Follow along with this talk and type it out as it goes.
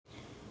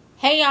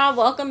Hey y'all,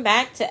 welcome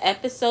back to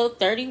episode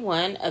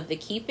 31 of the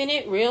Keeping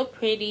It Real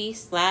Pretty /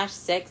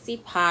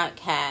 Sexy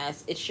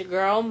podcast. It's your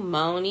girl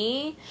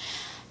Moni.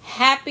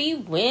 Happy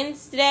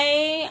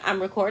Wednesday.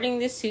 I'm recording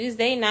this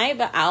Tuesday night,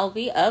 but I'll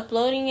be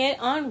uploading it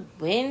on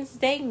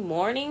Wednesday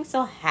morning.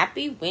 So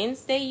happy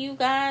Wednesday, you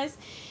guys.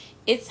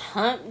 It's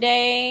hump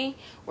day.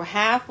 We're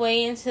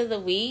halfway into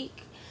the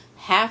week.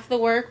 Half the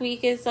work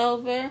week is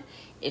over.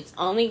 It's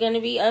only going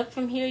to be up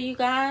from here, you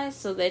guys.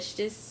 So let's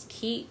just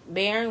keep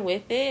bearing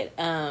with it.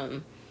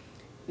 Let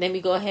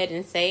me go ahead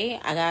and say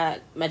I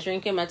got my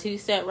drink in my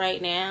two-step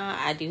right now.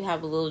 I do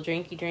have a little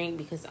drinky drink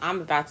because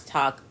I'm about to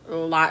talk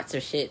lots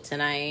of shit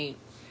tonight.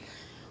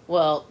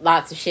 Well,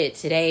 lots of shit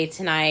today,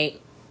 tonight.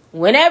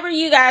 Whenever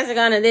you guys are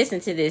going to listen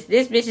to this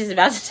bitch is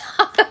about to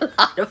talk a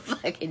lot of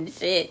fucking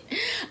shit.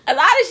 A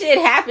lot of shit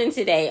happened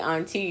today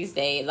on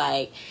Tuesday.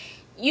 Like,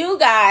 you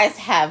guys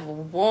have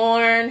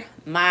worn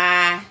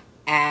my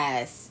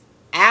ass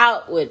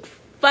out with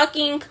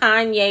fucking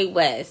Kanye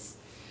West.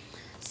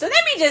 So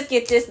let me just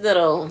get this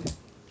little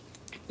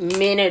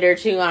minute or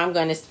two I'm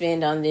going to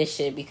spend on this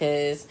shit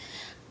because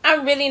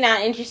I'm really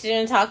not interested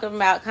in talking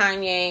about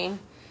Kanye.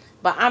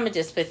 But I'm going to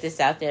just put this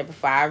out there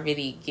before I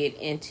really get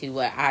into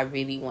what I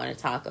really want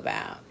to talk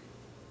about.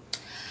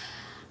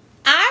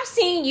 I've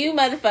seen you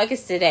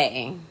motherfuckers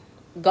today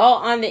go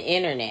on the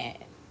internet.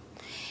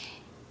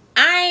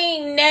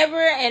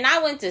 I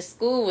went to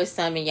school with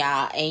some of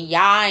y'all, and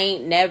y'all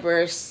ain't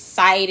never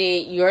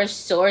cited your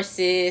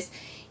sources.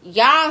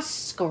 Y'all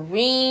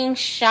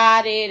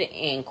screenshotted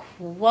and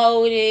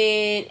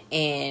quoted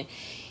and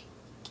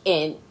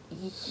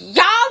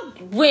y'all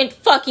went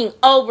fucking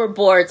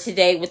overboard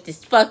today with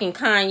this fucking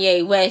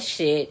Kanye West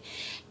shit.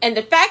 And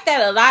the fact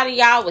that a lot of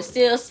y'all was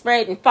still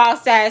spreading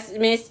false ass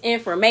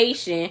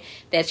misinformation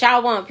that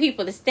y'all want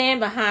people to stand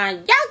behind,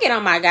 y'all get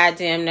on my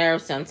goddamn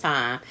nerves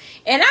sometime.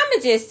 And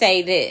I'ma just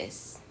say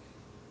this.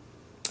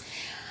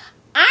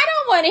 I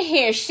don't want to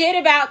hear shit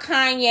about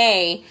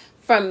Kanye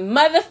from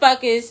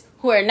motherfuckers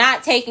who are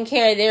not taking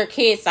care of their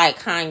kids like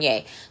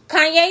Kanye.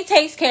 Kanye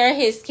takes care of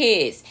his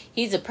kids.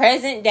 He's a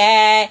present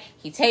dad.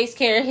 He takes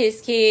care of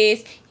his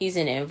kids. He's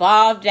an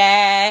involved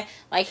dad.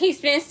 Like, he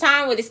spends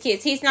time with his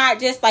kids. He's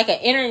not just like an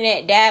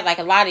internet dad like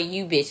a lot of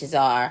you bitches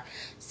are.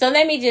 So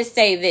let me just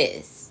say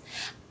this.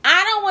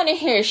 I don't want to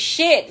hear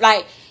shit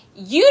like,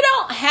 you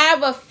don't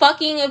have a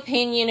fucking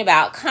opinion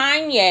about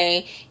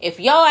Kanye if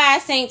your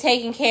ass ain't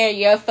taking care of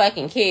your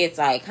fucking kids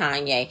like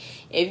Kanye.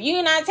 If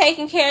you're not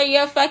taking care of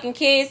your fucking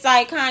kids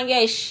like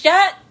Kanye,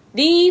 shut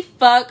the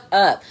fuck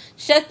up.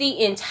 Shut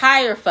the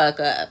entire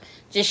fuck up.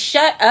 Just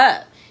shut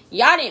up.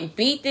 Y'all didn't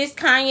beat this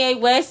Kanye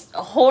West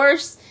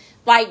horse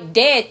like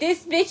dead.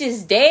 This bitch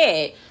is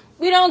dead.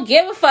 We don't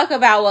give a fuck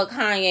about what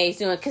Kanye's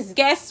doing. Because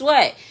guess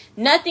what?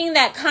 Nothing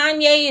that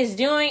Kanye is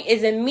doing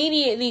is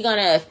immediately going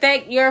to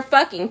affect your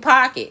fucking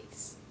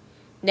pockets.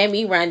 Let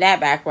me run that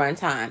back one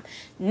time.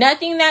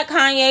 Nothing that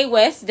Kanye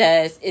West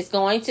does is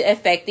going to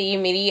affect the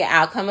immediate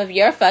outcome of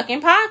your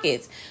fucking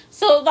pockets.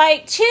 So,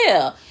 like,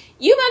 chill.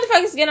 You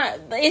motherfuckers get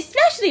on,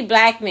 especially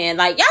black men,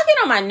 like, y'all get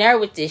on my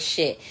nerve with this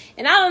shit.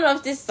 And I don't know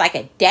if this is like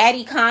a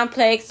daddy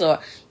complex or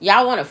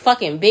y'all want a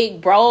fucking big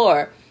bro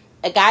or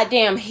a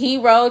goddamn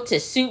hero to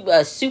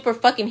a super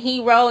fucking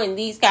hero and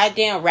these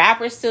goddamn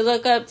rappers to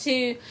look up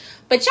to.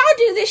 But y'all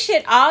do this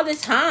shit all the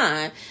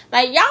time.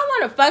 Like, y'all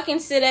want to fucking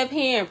sit up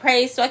here and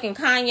praise fucking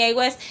Kanye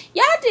West.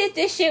 Y'all did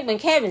this shit when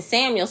Kevin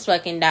Samuels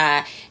fucking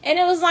died. And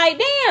it was like,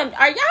 damn,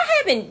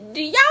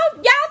 do y'all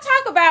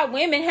talk about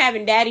women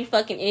having daddy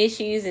fucking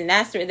issues and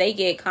that's where they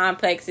get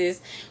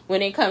complexes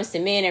when it comes to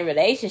men and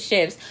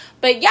relationships.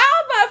 But y'all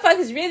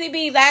motherfuckers really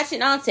be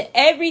latching on to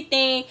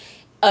everything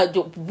a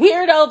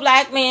weirdo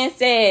black man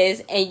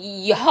says and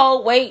you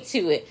hold weight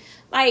to it.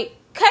 Like,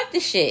 cut the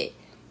shit.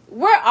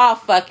 We're all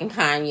fucking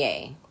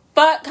Kanye.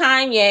 Fuck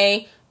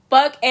Kanye.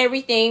 Fuck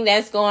everything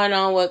that's going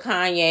on with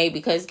Kanye.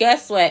 Because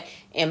guess what?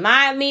 In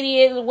my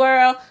immediate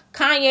world,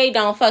 Kanye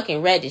don't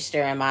fucking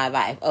register in my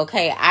life.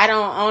 Okay? I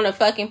don't own a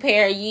fucking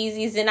pair of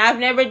Yeezys. And I've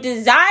never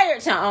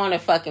desired to own a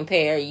fucking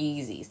pair of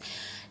Yeezys.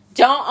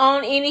 Don't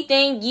own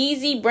anything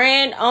Yeezy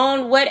brand,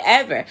 own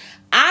whatever.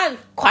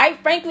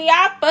 Quite frankly,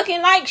 I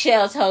fucking like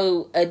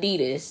shell-toe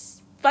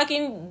Adidas.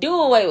 Fucking do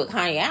away with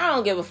Kanye. I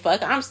don't give a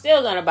fuck. I'm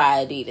still gonna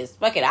buy Adidas.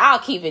 Fuck it. I'll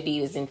keep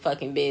Adidas in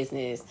fucking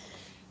business.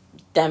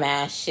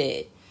 Dumbass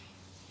shit.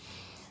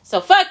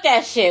 So fuck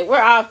that shit.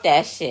 We're off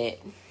that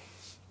shit.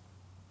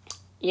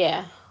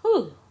 Yeah.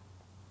 Whew.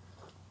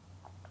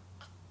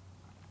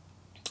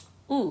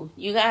 Ooh,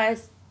 you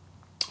guys.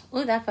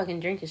 Ooh, that fucking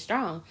drink is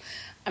strong.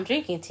 I'm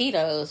drinking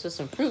Tito's with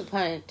some fruit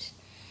punch.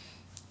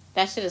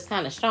 That shit is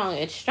kind of strong.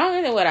 It's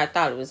stronger than what I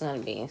thought it was going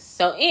to be.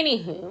 So,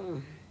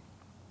 anywho,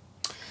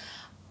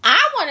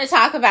 I want to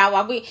talk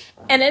about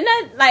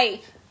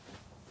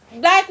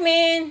black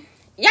men,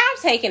 y'all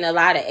taking a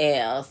lot of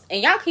L's.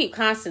 And y'all keep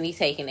constantly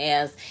taking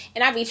L's.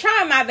 And I be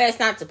trying my best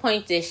not to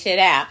point this shit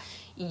out.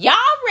 Y'all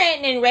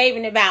ranting and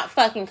raving about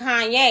fucking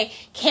Kanye.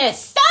 Can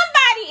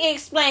somebody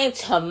explain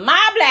to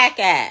my black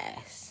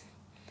ass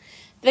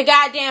the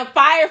goddamn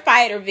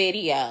firefighter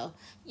video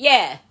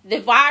Yeah,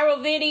 the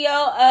viral video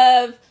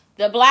of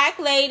the black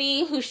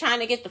lady who's trying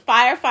to get the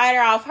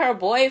firefighter off her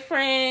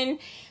boyfriend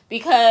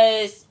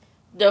because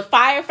the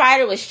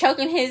firefighter was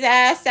choking his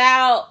ass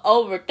out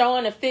over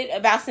throwing a fit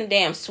about some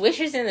damn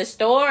swishers in the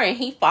store, and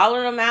he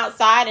followed him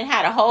outside and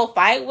had a whole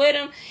fight with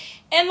him.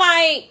 And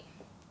like,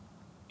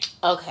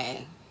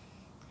 okay,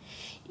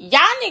 y'all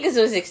niggas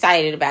was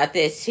excited about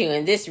this too,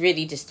 and this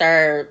really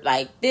disturbed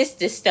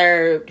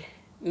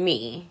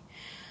me.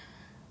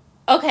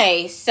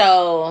 Okay,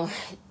 so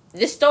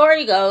the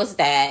story goes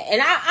that, and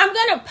I'm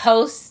gonna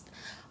post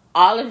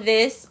all of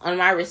this on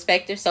my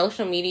respective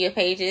social media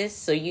pages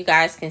so you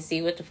guys can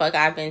see what the fuck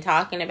I've been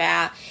talking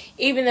about.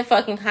 Even the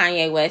fucking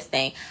Kanye West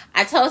thing.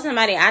 I told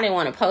somebody I didn't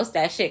want to post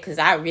that shit because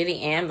I really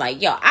am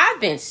like, yo,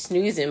 I've been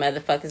snoozing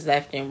motherfuckers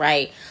left and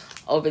right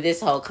over this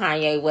whole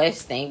Kanye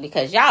West thing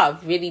because y'all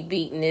have really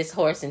beaten this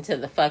horse into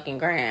the fucking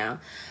ground.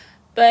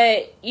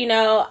 But, you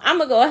know, I'm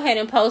going to go ahead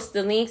and post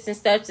the links and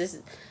stuff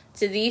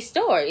to these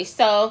stories.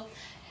 So,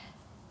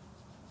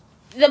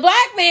 the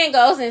black man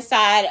goes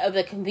inside of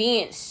the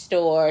convenience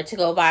store to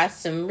go buy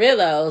some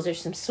Rillos or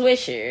some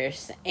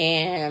Swishers,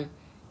 and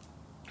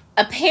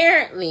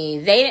apparently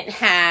they didn't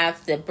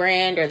have the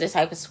brand or the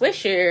type of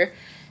Swisher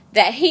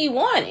that he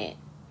wanted.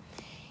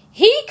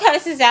 He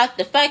cusses out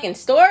the fucking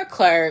store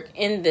clerk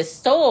in the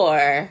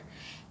store,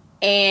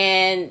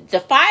 and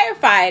the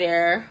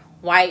firefighter,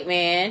 white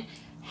man,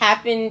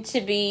 happened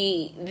to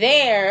be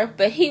there,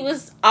 but he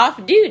was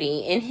off duty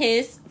in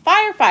his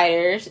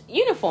firefighter's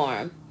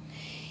uniform.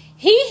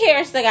 He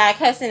hears the guy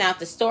cussing out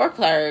the store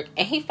clerk,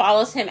 and he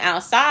follows him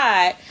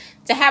outside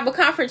to have a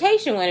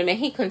confrontation with him, and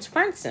he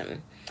confronts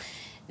him.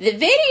 The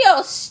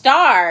video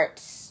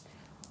starts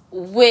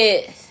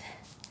with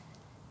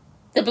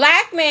the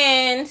black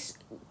man's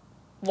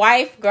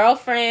wife,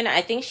 girlfriend,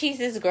 I think she's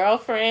his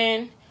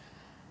girlfriend.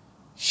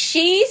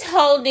 She's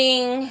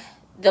holding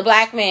the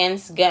black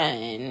man's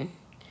gun.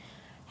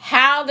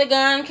 How the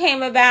gun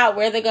came about,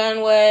 where the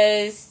gun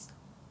was,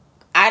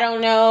 I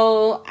don't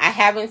know. I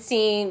haven't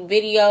seen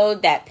video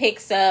that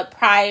picks up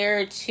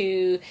prior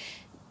to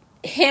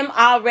him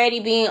already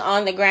being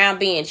on the ground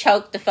being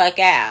choked the fuck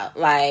out.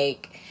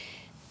 Like,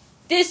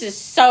 this is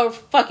so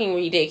fucking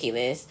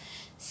ridiculous.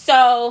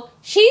 So,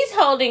 she's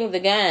holding the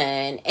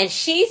gun and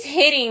she's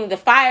hitting the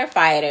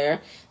firefighter,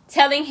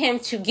 telling him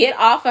to get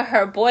off of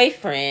her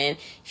boyfriend.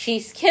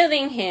 She's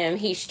killing him.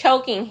 He's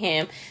choking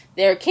him.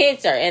 Their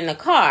kids are in the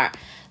car.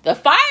 The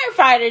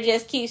firefighter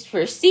just keeps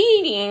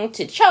proceeding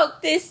to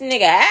choke this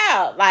nigga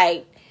out.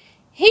 Like,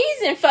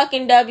 he's in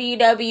fucking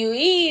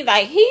WWE.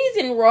 Like, he's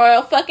in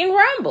Royal fucking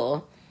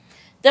Rumble.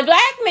 The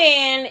black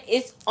man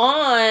is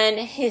on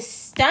his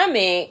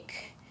stomach.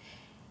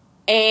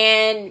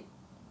 And,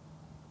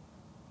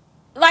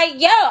 like,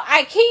 yo,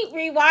 I keep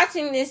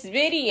rewatching this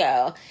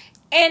video.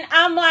 And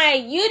I'm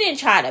like, you didn't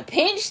try to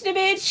pinch the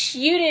bitch.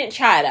 You didn't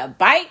try to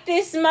bite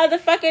this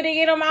motherfucker to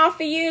get him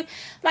off of you.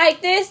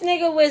 Like, this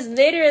nigga was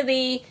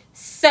literally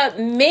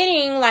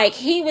submitting like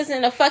he was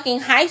in a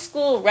fucking high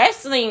school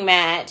wrestling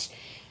match.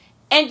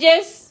 And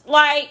just,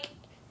 like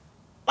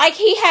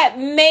he had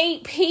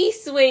made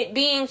peace with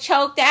being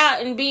choked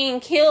out and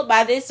being killed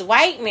by this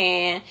white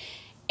man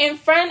in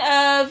front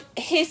of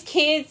his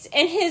kids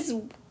and his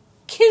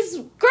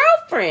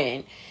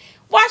girlfriend.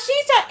 While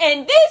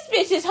and this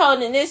bitch is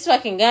holding this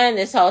fucking gun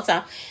this whole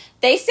time.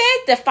 They said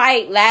the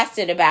fight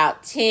lasted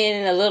about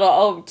a little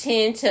over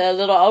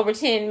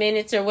 10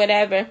 minutes or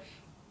whatever.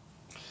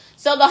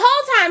 So the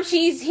whole time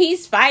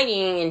he's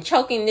fighting and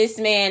choking this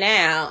man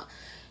out,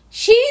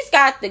 she's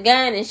got the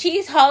gun and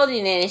she's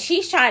holding it and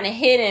she's trying to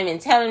hit him and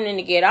telling him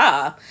to get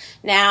off.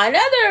 Now,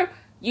 another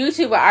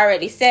YouTuber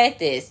already said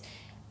this.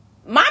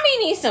 Mommy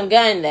needs some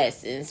gun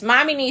lessons.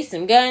 Mommy needs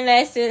some gun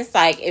lessons.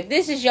 Like, if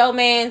this is your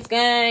man's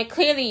gun,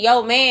 clearly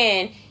your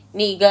man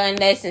need gun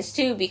lessons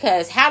too,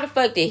 because how the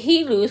fuck did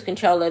he lose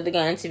control of the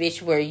gun to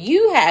bitch where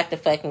you had the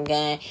fucking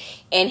gun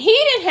and he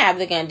didn't have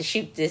the gun to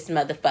shoot this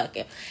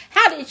motherfucker?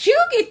 How did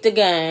you get the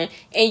gun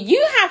and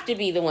you have to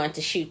be the one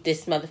to shoot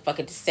this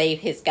motherfucker to save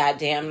his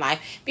goddamn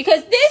life?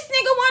 Because this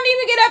nigga won't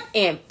even get up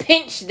and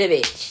pinch the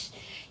bitch.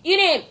 You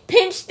didn't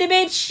pinch the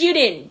bitch. You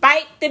didn't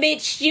bite the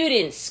bitch. You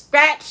didn't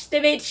scratch the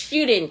bitch.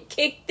 You didn't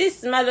kick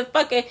this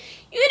motherfucker.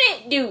 You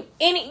didn't do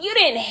you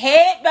didn't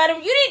headbutt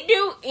him. You didn't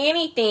do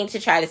anything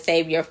to try to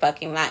save your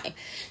fucking life.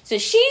 So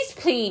she's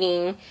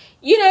pleading,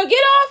 get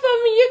off of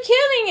him. You're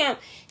killing him.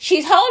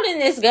 She's holding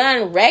this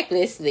gun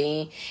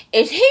recklessly.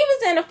 If he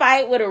was in a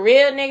fight with a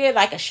real nigga,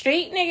 like a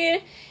street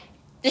nigga,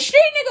 the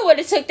street nigga would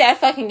have took that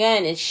fucking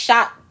gun and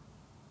shot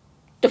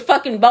the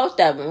fucking both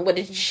of them. Would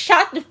have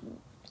shot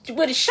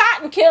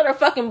and killed her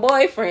fucking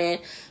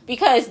boyfriend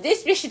because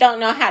this bitch don't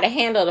know how to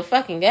handle the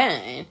fucking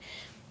gun.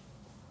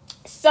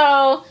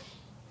 So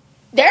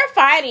they're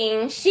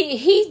fighting.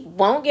 He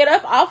won't get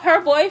up off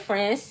her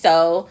boyfriend,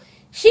 so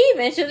she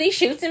eventually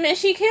shoots him and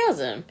she kills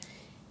him.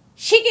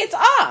 She gets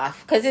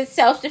off because it's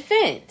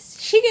self-defense.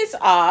 She gets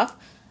off.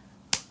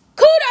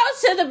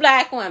 Kudos to the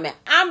black woman.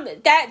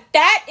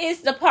 That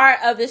is the part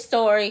of the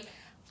story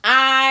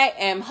I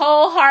am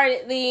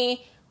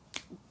wholeheartedly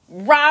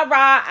rah,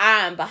 rah,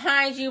 I'm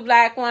behind you,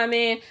 black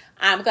woman.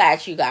 I'm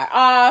glad you got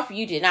off.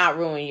 You did not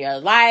ruin your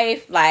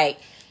life. Like,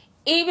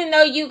 even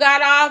though you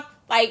got off,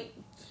 like,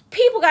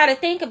 people got to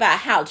think about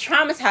how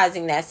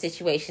traumatizing that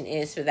situation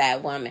is for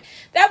that woman.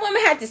 That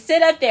woman had to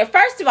sit up there.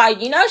 First of all,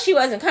 you know she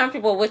wasn't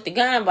comfortable with the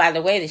gun by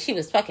the way that she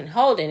was fucking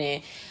holding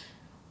it.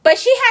 But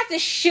she had to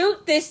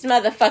shoot this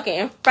motherfucker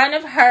in front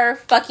of her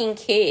fucking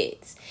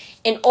kids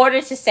in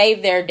order to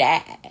save their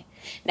dad.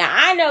 Now,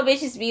 I know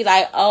bitches be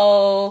like,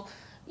 oh,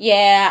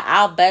 yeah,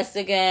 I'll bust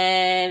a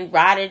gun,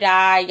 ride or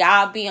die.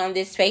 Y'all be on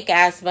this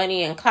fake-ass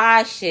Bonnie and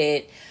Clyde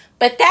shit.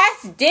 But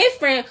that's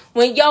different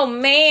when your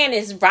man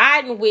is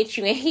riding with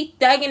you and he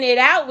thugging it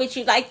out with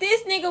you. Like,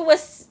 this nigga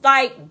was,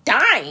 like,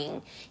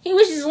 dying. He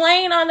was just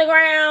laying on the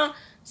ground,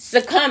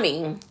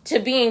 succumbing to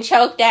being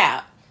choked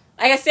out.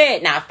 Like I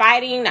said, not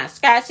fighting, not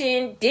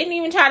scratching. Didn't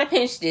even try to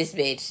pinch this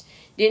bitch.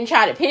 Didn't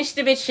try to pinch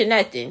the bitch or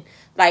nothing.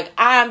 Like,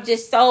 I'm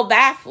just so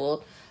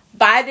baffled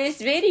by this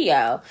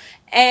video.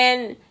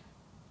 And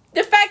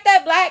the fact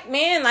that black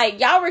men, like,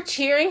 y'all were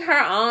cheering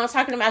her on,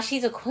 talking about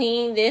she's a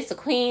queen this, a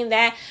queen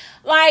that.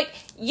 Like,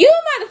 you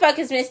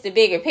motherfuckers missed the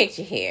bigger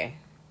picture here.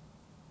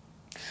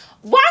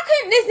 Why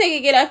couldn't this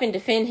nigga get up and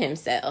defend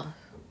himself?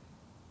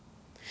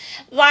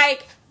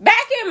 Like,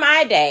 back in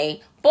my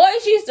day,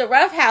 boys used to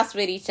roughhouse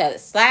with each other,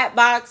 slap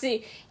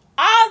boxing,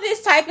 all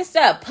this type of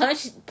stuff.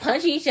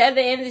 Punch each other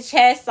in the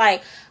chest,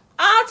 like,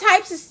 all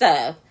types of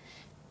stuff.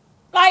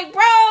 Like,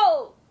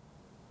 bro,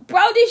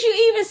 did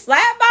you even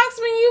slap box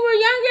when you were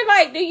younger?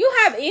 Like, do you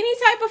have any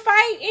type of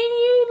fight in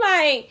you?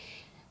 Like,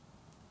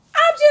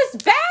 I'm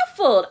just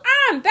baffled.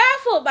 I'm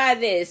baffled by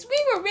this.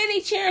 We were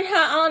really cheering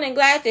her on and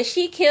glad that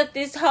she killed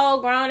this whole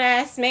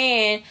grown-ass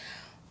man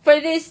for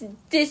this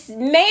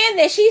man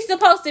that she's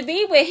supposed to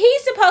be with.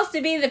 He's supposed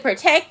to be the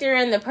protector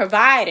and the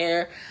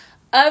provider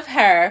of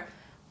her.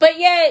 But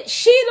yet,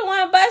 she the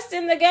one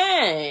busting the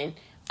gun.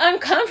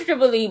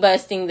 Uncomfortably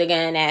busting the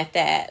gun at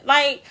that.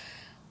 Like,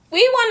 we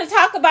want to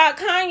talk about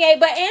Kanye,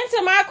 but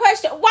answer my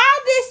question. Why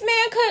this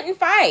man couldn't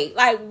fight?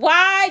 Like,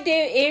 why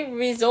did it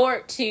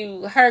resort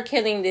to her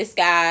killing this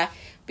guy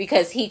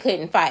because he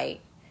couldn't fight?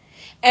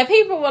 And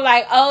people were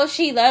like, oh,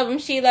 she love him,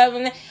 she love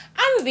him.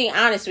 I'm going to be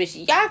honest with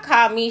you. Y'all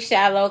call me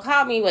shallow.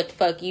 Call me what the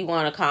fuck you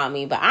want to call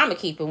me. But I'm going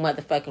to keep it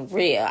motherfucking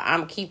real. I'm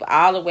going to keep it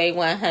all the way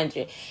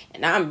 100.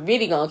 And I'm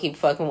really going to keep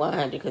fucking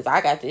 100 because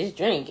I got this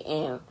drink.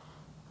 And,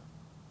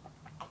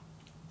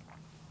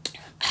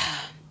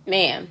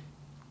 man,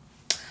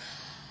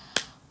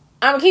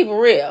 I'm going to keep it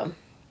real.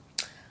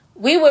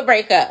 We would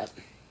break up.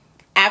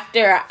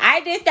 After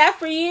I did that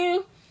for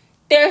you,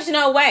 there's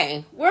no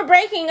way. We're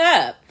breaking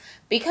up.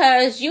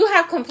 Because you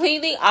have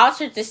completely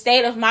altered the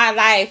state of my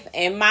life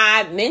and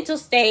my mental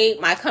state,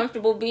 my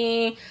comfortable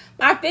being,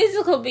 my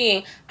physical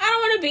being. I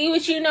don't want to be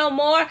with you no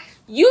more.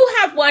 You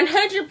have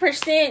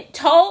 100%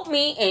 told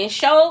me and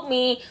showed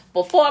me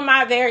before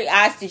my very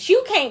eyes that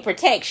you can't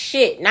protect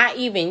shit, not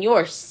even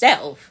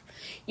yourself.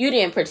 You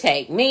didn't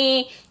protect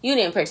me. You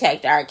didn't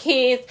protect our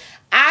kids.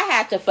 I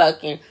had to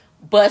fucking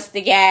bust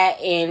the guy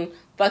and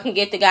fucking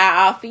get the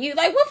guy off of you.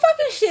 Like, what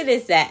fucking shit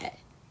is that?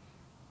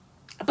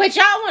 But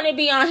y'all want to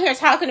be on here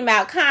talking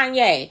about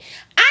Kanye.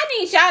 I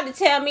need y'all to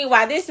tell me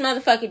why this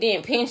motherfucker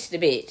didn't pinch the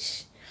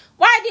bitch.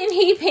 Why didn't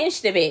he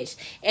pinch the bitch?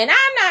 And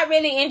I'm not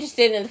really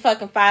interested in the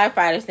fucking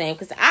firefighters thing.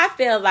 Because I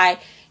feel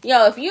like,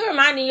 yo, if you were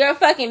minding your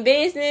fucking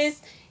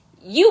business,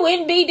 you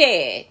wouldn't be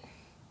dead.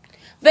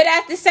 But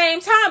at the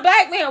same time,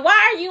 black man,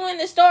 why are you in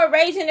the store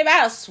raging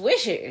about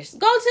Swishers?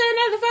 Go to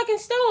another fucking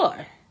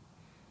store.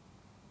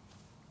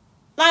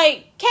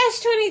 Like,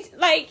 Catch-20,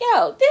 like,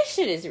 yo, this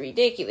shit is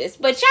ridiculous.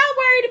 But y'all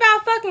worried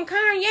about fucking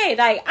Kanye.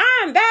 Like,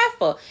 I'm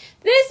baffled.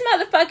 This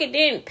motherfucker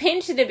didn't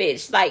pinch the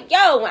bitch. Like,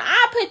 yo, when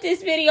I put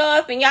this video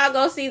up and y'all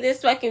go see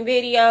this fucking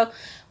video,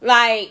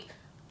 like,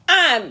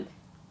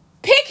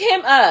 pick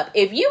him up.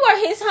 If you are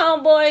his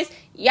homeboys,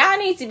 y'all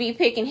need to be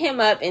picking him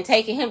up and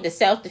taking him to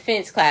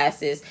self-defense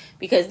classes.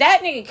 Because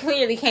that nigga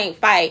clearly can't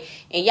fight.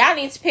 And y'all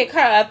need to pick her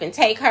up and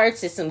take her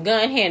to some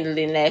gun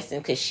handling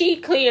lessons. Because she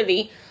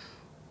clearly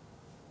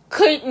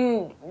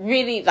couldn't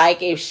really,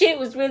 like, if shit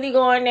was really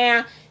going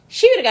down,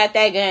 she would have got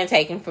that gun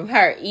taken from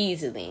her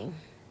easily.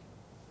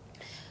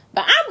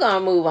 But I'm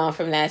gonna move on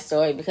from that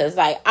story because,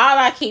 like, all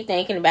I keep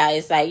thinking about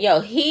is, like, yo,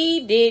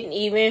 he didn't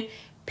even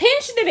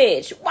pinch the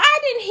bitch. Why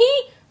didn't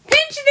he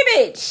pinch the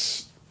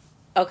bitch?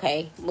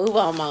 Okay, move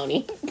on,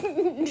 Moni.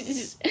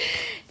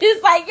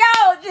 just like,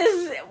 yo,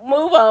 just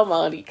move on,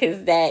 Moni.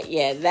 Because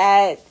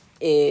that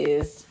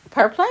is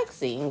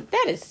perplexing.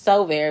 That is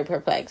so very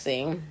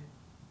perplexing.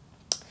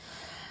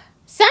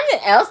 Something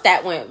else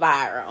that went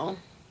viral.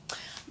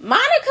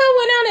 Monica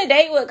went on a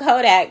date with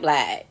Kodak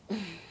Black.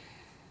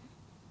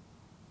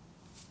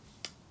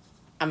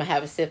 I'm going to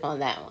have a sip on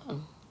that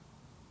one.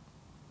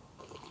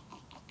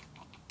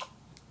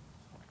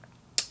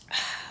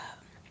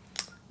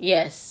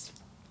 Yes.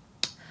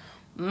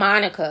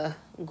 Monica.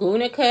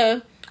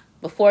 Gunica,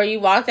 before you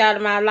walked out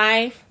of my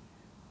life.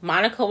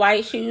 Monica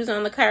White Shoes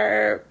on the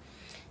curb.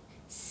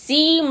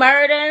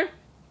 C-Murder.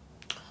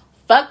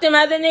 Fuck them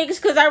other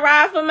niggas because I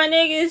ride for my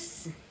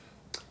niggas.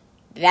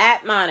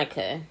 That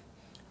Monica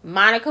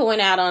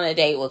went out on a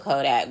date with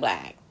Kodak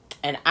Black.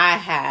 And I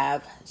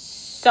have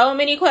so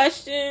many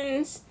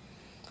questions.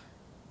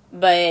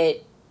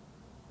 But,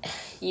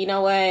 you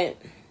know what?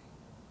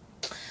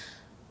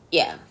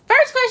 Yeah.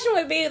 First question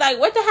would be, like,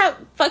 what the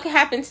fuck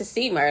happened to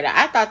C Murder?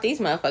 I thought these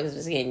motherfuckers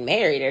was getting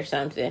married or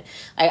something.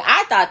 Like,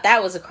 I thought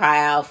that was a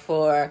cry out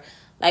for,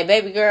 like,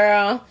 baby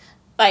girl.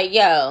 Like,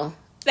 yo,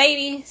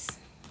 ladies,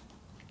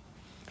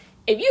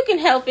 if you can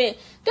help it,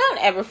 don't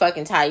ever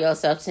fucking tie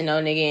yourself to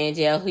no nigga in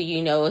jail who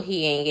you know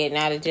he ain't getting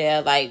out of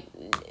jail. Like,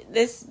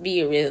 let's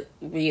be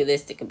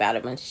realistic about a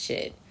bunch of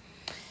shit.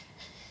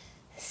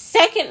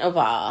 Second of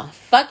all,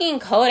 fucking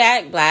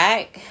Kodak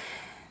Black.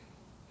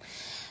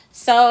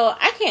 So,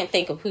 I can't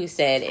think of who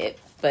said it,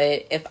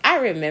 but if I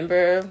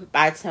remember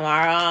by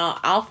tomorrow,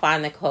 I'll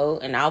find the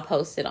quote and I'll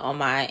post it on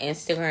my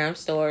Instagram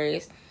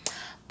stories.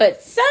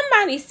 But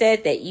somebody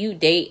said that you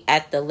date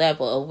at the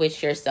level of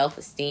which your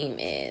self-esteem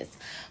is.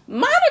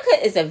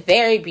 Monica is a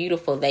very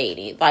beautiful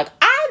lady. Like,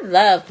 I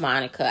love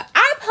Monica.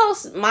 I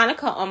post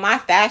Monica on my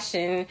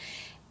fashion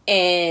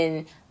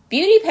and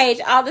beauty page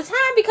all the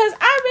time because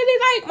I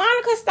really like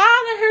Monica's style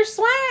and her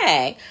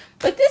swag.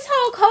 But this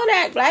whole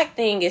Kodak Black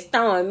thing is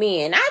throwing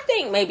me, and I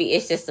think maybe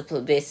it's just a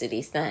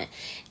publicity stunt.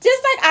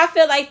 Just like I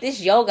feel like this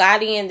Yo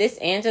Gotti and this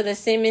Angela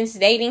Simmons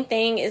dating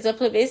thing is a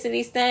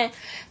publicity stunt.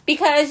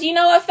 Because, you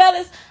know what,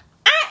 fellas?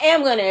 I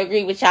am going to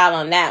agree with y'all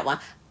on that one.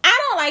 I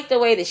don't like the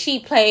way that she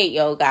played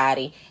Yo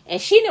Gotti,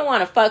 and she didn't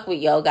want to fuck with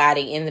Yo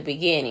Gotti in the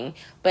beginning.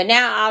 But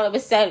now, all of a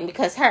sudden,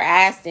 because her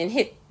ass didn't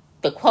hit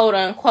the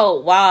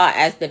quote-unquote wall,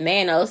 as the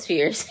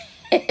manosphere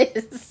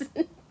says,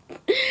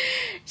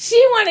 she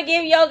want to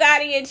give Yo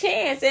Gotti a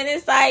chance. And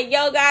it's like,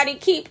 Yo Gotti,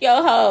 keep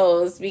your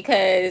hoes,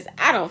 because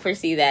I don't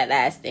foresee that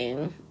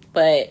lasting.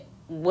 But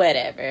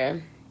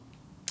whatever.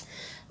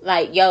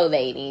 Like, yo,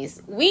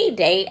 ladies, we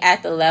date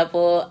at the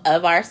level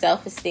of our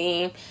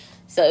self-esteem.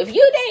 So if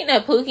you dating a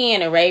Pookie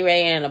and a Ray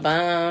Ray and a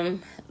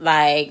bum,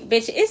 like,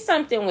 bitch, it's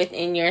something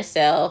within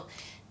yourself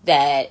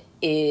that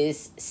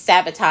is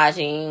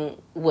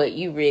sabotaging what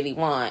you really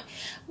want.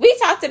 We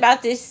talked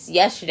about this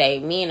yesterday,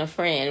 me and a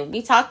friend.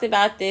 We talked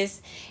about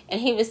this, and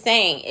he was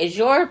saying, is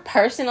your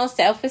personal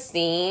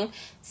self-esteem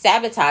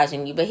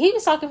sabotaging you? But he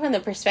was talking from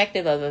the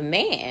perspective of a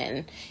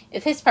man.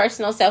 If his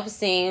personal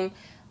self-esteem,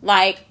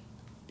 like,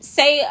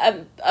 say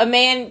a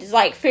man's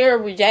like fear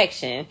of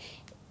rejection.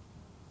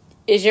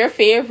 Is your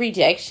fear of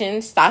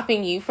rejection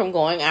stopping you from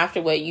going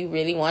after what you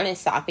really want and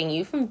stopping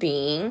you from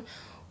being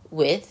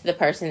with the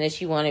person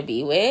that you want to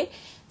be with?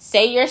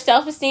 Say your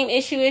self-esteem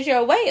issue is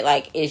your weight.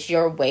 Like, is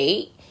your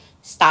weight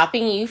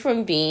stopping you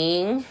from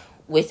being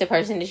with the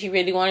person that you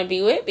really want to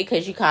be with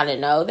because you kind of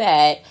know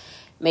that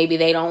maybe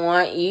they don't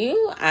want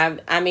you?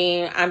 I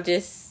mean, I'm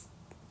just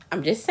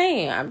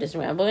saying, I'm just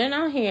rambling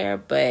on here,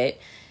 but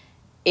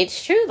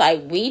it's true.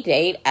 Like, we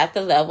date at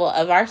the level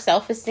of our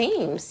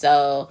self-esteem.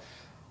 So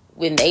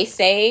when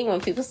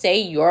people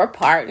say your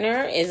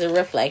partner is a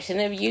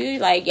reflection of you,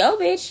 like, yo,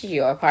 bitch,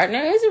 your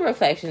partner is a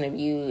reflection of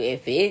you.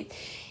 If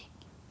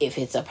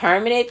it's a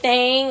permanent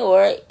thing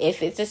or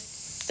if it's a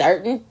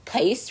certain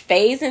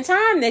phase in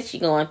time that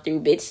you're going through,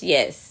 bitch,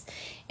 yes.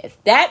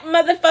 If that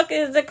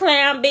motherfucker is a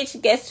clown,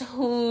 bitch, guess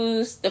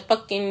who's the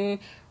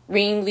fucking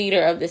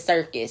ringleader of the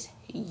circus?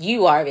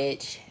 You are,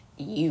 bitch.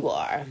 You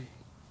are.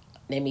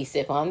 Let me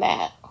sip on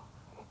that.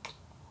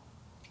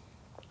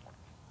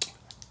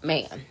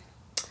 Man.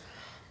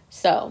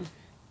 So,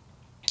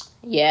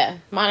 yeah,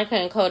 Monica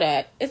and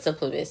Kodak, it's a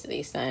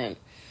publicity stunt.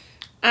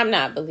 I'm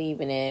not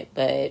believing it,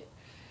 but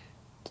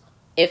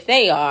if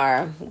they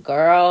are,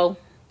 girl,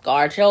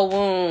 guard your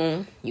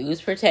wound,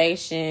 use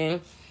protection,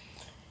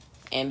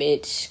 and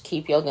bitch,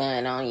 keep your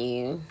gun on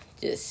you.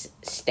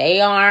 Just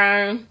stay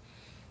armed,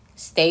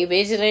 stay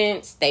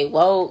vigilant, stay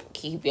woke,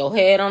 keep your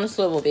head on the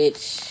swivel,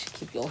 bitch.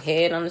 Keep your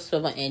head on the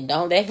swivel, and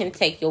don't let him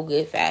take your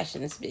good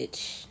fashions,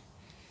 bitch.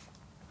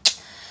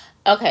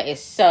 Okay,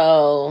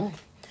 so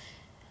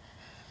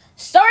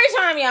story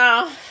time,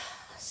 y'all.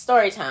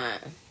 Story time.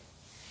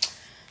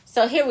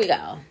 So here we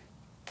go.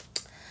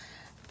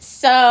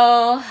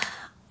 So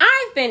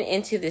I've been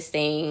into this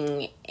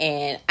thing,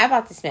 and I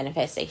bought this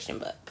manifestation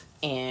book.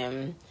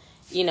 And,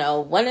 you know,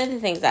 one of the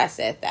things I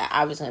said that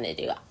I was going to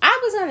do,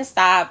 I was going to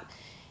stop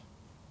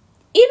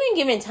even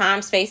giving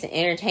time, space, and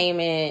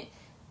entertainment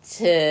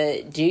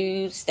to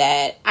dudes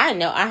that I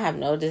know I have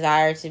no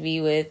desire to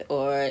be with,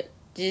 or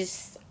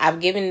just I've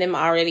given them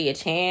already a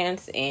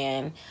chance,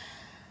 and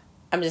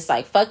I'm just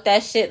like, fuck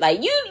that shit.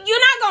 Like, you're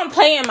not gonna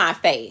play in my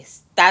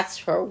face. That's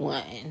for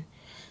one.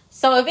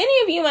 So if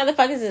any of you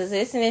motherfuckers is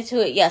listening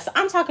to it, yes,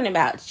 I'm talking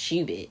about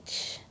you,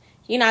 bitch.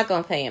 You're not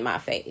gonna play in my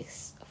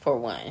face, for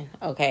one,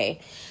 okay?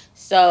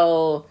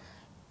 So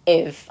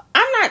if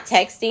I'm not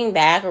texting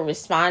back or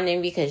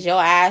responding because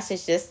your ass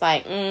is just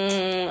like,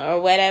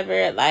 or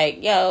whatever,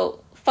 like,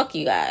 yo, fuck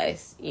you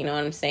guys. You know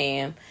what I'm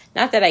saying?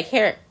 Not that I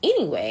care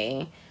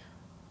anyway,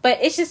 but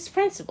it's just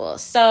principle.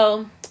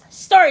 So,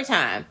 story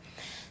time.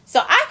 So,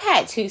 I've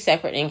had 2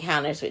 separate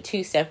encounters with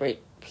 2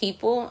 separate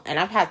people, and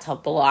I've had to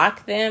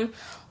block them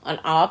on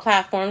all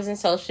platforms in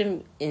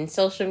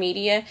social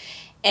media.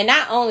 And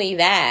not only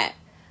that,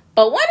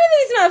 but one of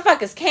these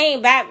motherfuckers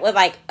came back with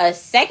like a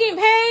second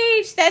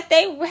page that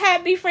they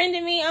had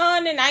befriended me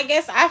on, and I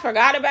guess I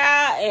forgot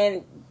about,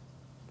 and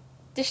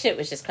this shit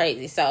was just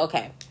crazy. So,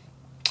 okay.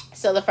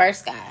 So the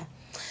first guy,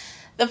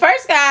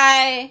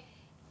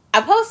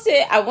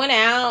 I went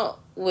out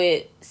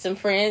with some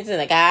friends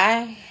and a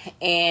guy,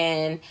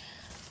 and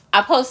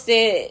I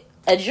posted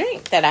a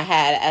drink that I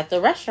had at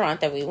the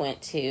restaurant that we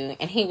went to,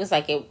 and he was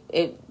like, it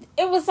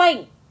was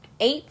like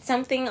 8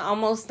 something,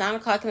 almost 9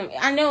 o'clock.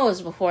 I know it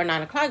was before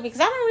 9 o'clock because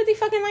I don't really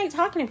fucking like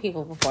talking to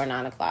people before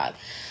 9 o'clock.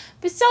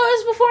 But so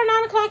it was before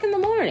 9 o'clock in the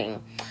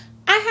morning.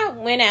 I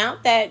went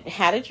out,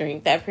 had a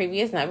drink that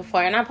previous night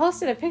before, and I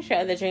posted a picture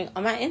of the drink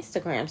on my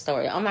Instagram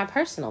story, on my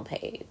personal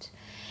page.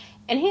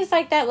 And he's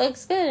like, that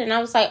looks good. And I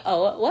was like,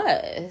 oh, it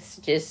was.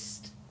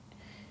 Just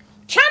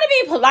trying to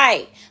be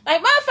polite.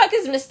 Like,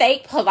 motherfuckers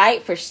mistake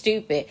polite for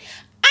stupid.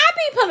 I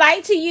be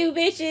polite to you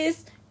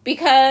bitches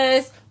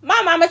because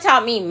my mama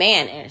taught me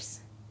manners.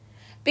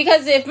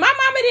 Because if my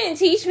mama didn't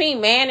teach me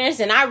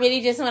manners and I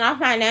really just went off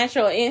my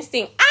natural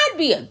instinct, I'd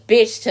be a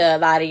bitch to a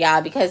lot of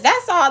y'all because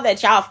that's all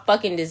that y'all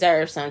fucking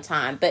deserve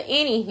sometimes. But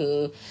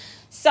anywho,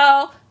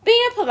 so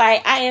being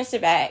polite, I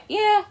answered back,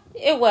 yeah,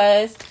 it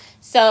was.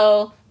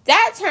 So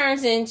that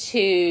turns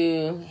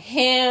into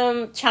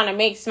him trying to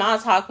make small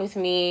talk with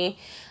me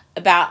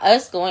about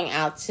us going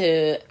out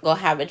to go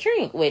have a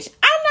drink, which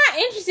I'm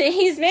not interested.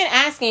 He's been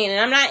asking and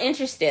I'm not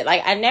interested.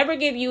 Like, I never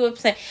give you a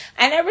play.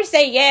 I never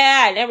say,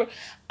 yeah,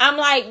 I'm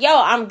like,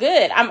 yo, I'm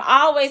good. I'm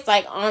always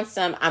like on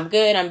some, I'm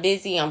good, I'm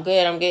busy, I'm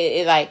good, I'm good.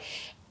 It like,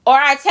 or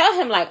I tell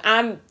him like,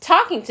 I'm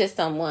talking to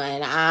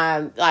someone.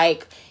 I'm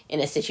like in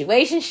a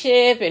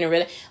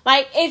situationship,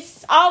 like,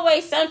 it's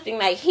always something.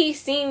 Like, he's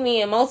seen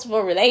me in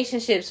multiple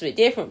relationships with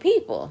different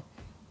people.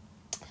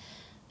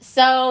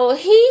 So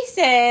he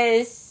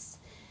says,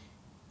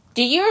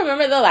 do you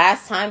remember the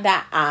last time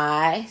that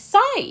I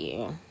saw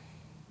you?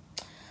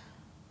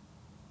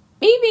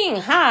 Me being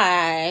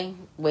high,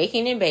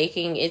 waking and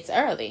baking, it's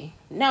early.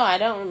 No, I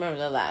don't remember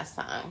the last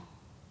time.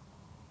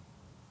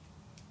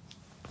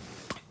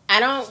 I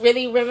don't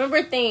really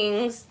remember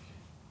things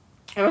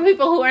from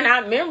people who are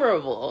not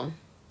memorable.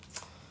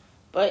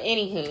 But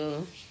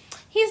anywho,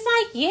 he's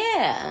like,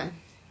 yeah.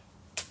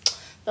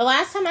 The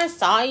last time I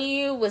saw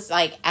you was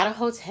like at a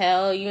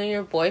hotel. You and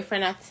your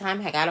boyfriend at the time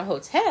had got a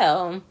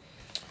hotel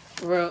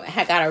room,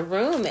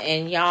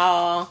 and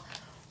y'all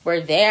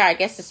were there, I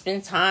guess, to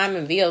spend time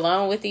and be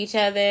alone with each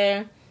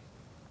other.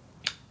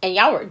 And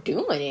y'all were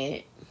doing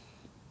it.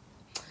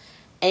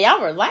 And y'all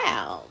were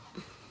loud.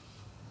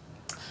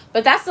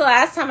 But that's the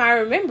last time I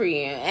remember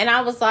you. And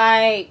I was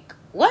like,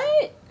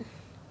 what?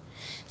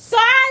 So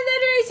I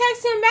literally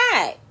texted him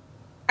back,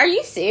 are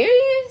you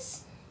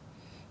serious?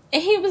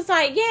 And he was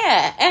like,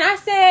 yeah. And I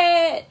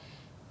said,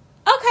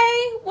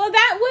 okay, well,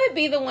 that would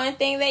be the one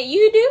thing that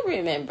you do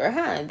remember,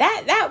 huh?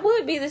 That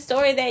would be the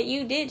story that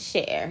you did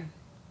share.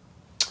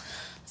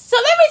 So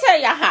let me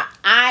tell y'all how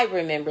I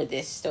remember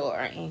this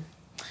story.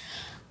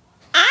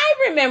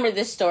 I remember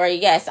this story.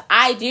 Yes,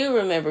 I do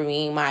remember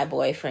meeting my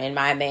boyfriend,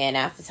 my man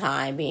at the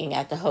time, being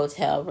at the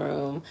hotel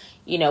room.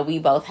 You know, we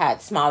both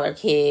had smaller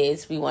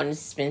kids. We wanted to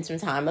spend some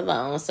time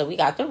alone, so we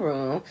got the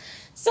room.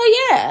 So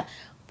yeah,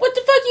 what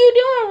the fuck you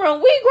doing,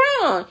 room? We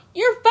grown.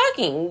 You're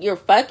fucking,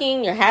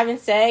 you're having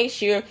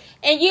sex, you're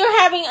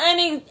having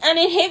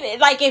uninhibited.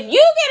 Like, if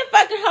you get a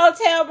fucking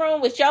hotel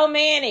room with your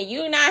man and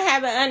you not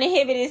having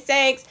uninhibited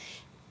sex,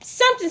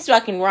 something's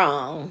fucking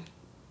wrong.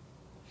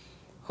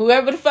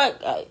 Whoever the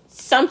fuck,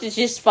 something's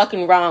just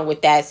fucking wrong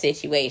with that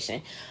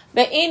situation.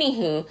 But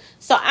anywho,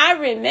 so I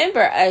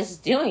remember us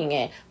doing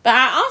it. But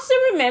I also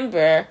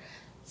remember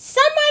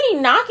somebody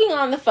knocking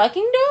on the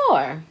fucking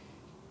door.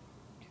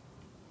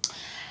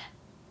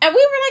 And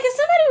we were like, is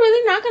somebody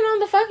really knocking on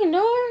the fucking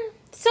door?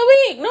 So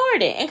we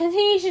ignored it and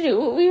continued to do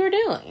what we were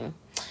doing.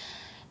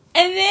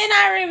 And then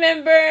I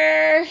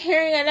remember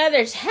hearing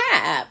another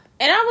tap.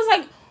 And I was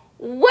like,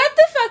 what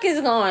the fuck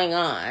is going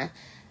on?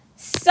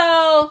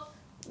 So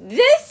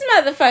this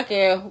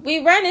motherfucker,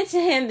 we run into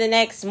him the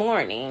next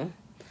morning.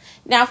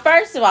 Now,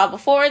 first of all,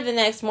 before the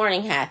next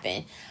morning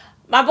happened,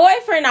 my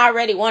boyfriend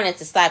already wanted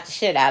to slap the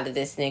shit out of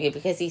this nigga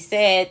because he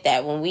said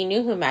that when we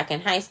knew him back in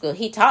high school,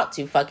 he talked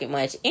too fucking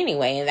much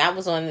anyway. And that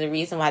was one of the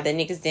reasons why the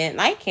niggas didn't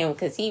like him,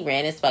 because he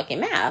ran his fucking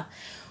mouth.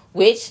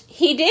 Which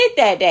he did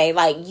that day.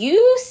 Like,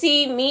 you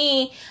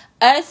see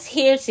us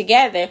here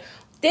together.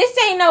 This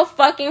ain't no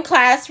fucking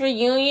class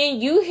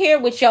reunion. You here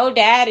with your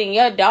dad and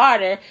your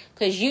daughter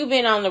because you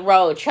been on the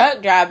road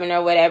truck driving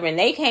or whatever, and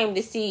they came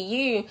to see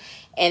you,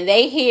 and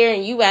they here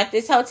and you at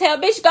this hotel.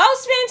 Bitch, go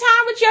spend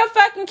time with your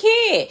fucking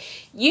kid.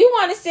 You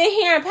want to sit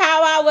here and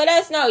powwow with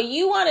us? No,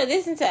 you want to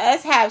listen to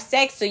us have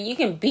sex so you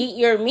can beat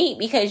your meat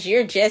because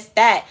you're just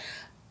that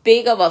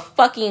big of a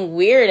fucking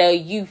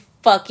weirdo, you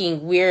fucking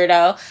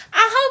weirdo.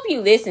 I hope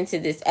you listen to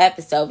this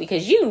episode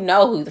because you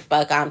know who the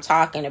fuck I'm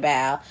talking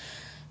about.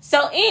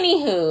 So,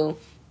 anywho,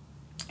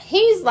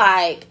 he's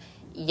like,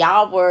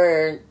 y'all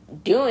were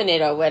doing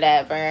it or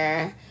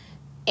whatever.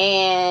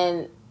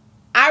 And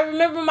I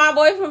remember my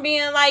boyfriend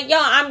being like, yo,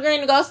 I'm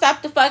going to go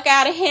slap the fuck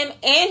out of him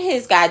and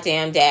his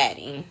goddamn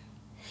daddy.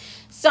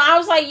 So I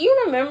was like,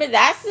 you remember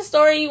that's the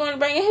story you want to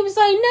bring? And he was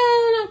like,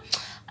 no,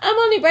 I'm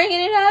only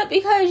bringing it up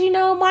because, you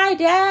know, my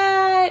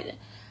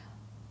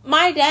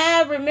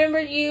dad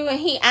remembered you and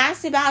he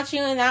asked about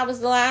you and that was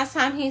the last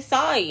time he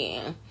saw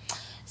you.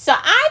 So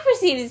I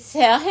proceeded to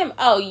tell him,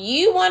 oh,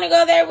 you want to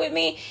go there with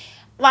me?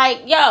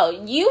 Like, yo,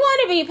 you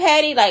want to be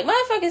petty? Like,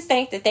 motherfuckers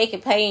think that they can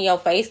play in your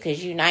face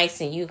because you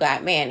nice and you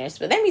got manners.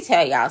 But let me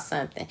tell y'all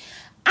something.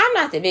 I'm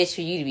not the bitch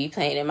for you to be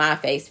playing in my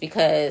face,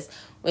 because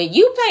when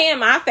you play in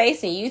my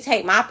face and you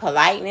take my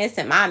politeness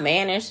and my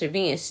manners for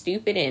being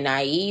stupid and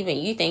naive and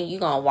you think you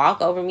gonna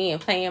walk over me and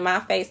play in my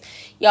face,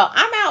 yo,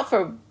 I'm out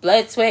for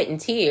blood, sweat,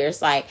 and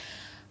tears. Like,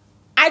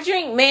 I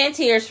drink man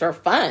tears for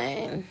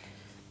fun.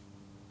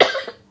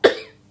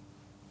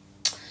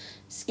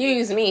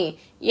 Excuse me.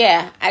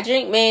 Yeah, I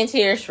drink man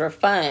tears for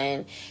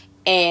fun.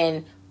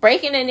 And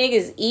breaking a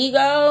nigga's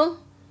ego,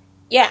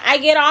 yeah, I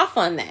get off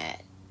on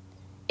that.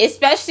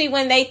 Especially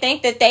when they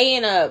think that they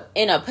in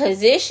a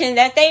position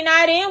that they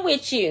not in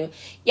with you.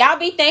 Y'all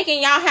be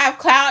thinking y'all have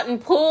clout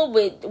and pull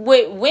with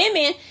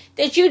women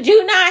that you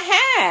do not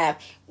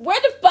have. Where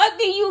the fuck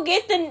do you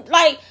get the,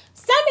 like,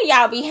 some of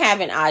y'all be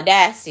having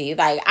audacity.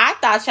 Like, I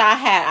thought y'all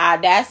had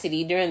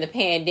audacity during the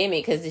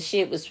pandemic because the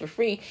shit was for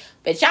free.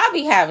 But y'all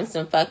be having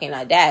some fucking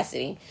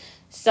audacity.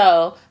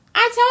 So,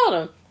 I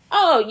told him,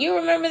 oh, you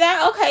remember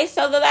that? Okay,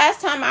 so the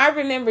last time I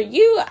remember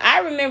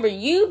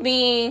you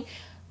being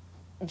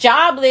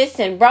jobless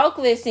and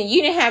brokeless and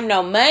you didn't have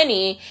no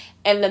money.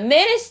 And the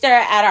minister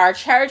at our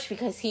church,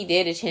 because he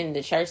did attend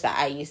the church that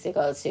I used to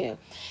go to,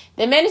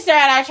 the minister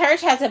at our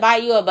church had to buy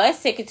you a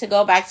bus ticket to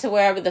go back to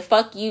wherever the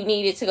fuck you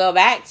needed to go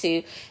back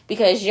to,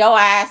 because your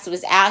ass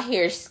was out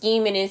here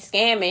scheming and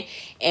scamming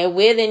and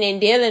wheeling and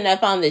dealing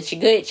up on the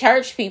good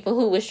church people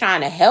who was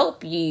trying to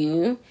help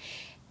you.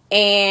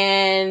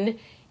 And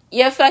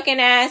your fucking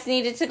ass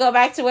needed to go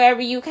back to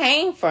wherever you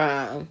came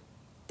from.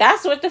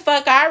 That's what the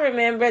fuck I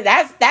remember.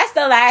 That's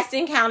the last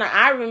encounter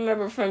I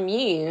remember from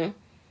you.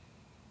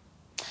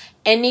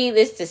 And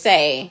needless to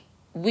say,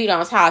 we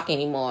don't talk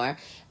anymore.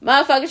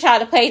 Motherfucker try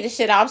to play the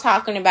shit I'm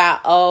talking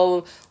about.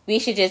 Oh, we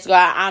should just go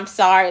out. I'm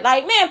sorry.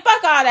 Like, man,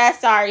 fuck all that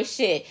sorry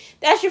shit.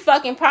 That's your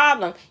fucking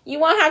problem. You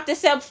won't have to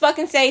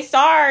fucking say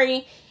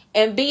sorry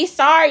and be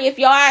sorry if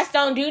your ass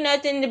don't do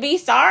nothing to be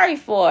sorry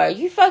for.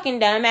 You fucking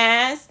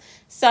dumbass.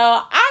 So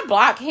I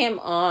block him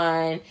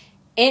on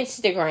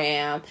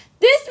Instagram.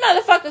 This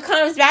motherfucker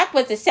comes back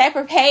with a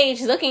separate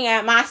page looking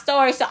at my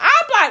story. So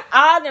I blocked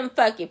all them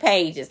fucking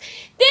pages.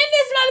 Then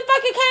this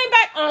motherfucker came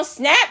back on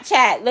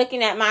Snapchat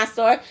looking at my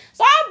story.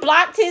 So I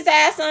blocked his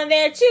ass on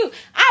there too.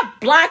 I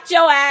blocked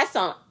your ass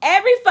on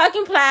every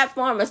fucking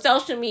platform of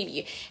social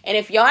media. And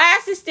if your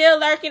ass is still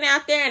lurking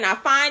out there and I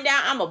find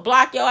out, I'm gonna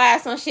block your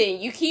ass on shit.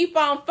 And you keep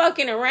on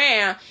fucking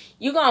around,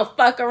 you gonna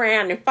fuck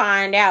around and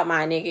find out,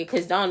 my nigga.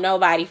 Cause don't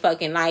nobody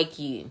fucking like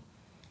you.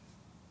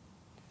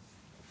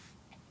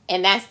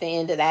 And that's the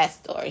end of that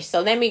story.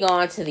 So let me go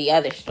on to the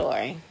other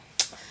story.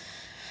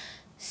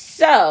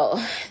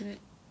 So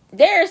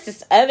there's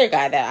this other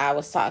guy that I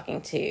was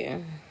talking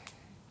to.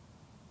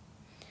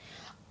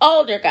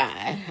 Older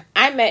guy.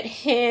 I met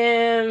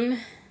him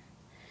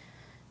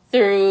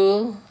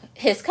through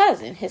his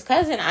cousin. His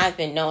cousin I've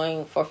been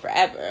knowing for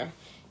forever.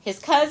 His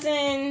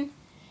cousin's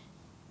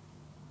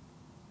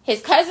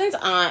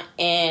aunt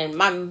and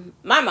my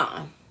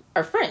mom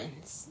are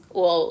friends.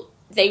 Well,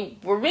 they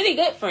were really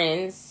good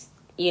friends,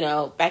 you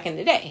know, back in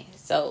the day.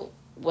 So,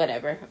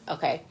 whatever.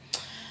 Okay.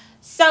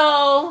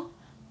 So,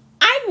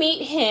 I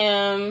meet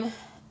him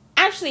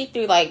actually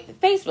through, like, the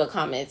Facebook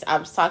comments. I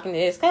was talking to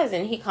his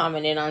cousin. He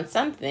commented on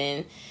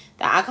something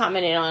that I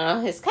commented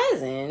on his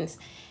cousins.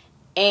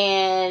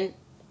 And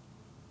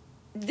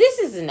this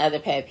is another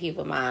pet peeve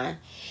of mine.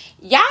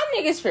 Y'all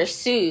niggas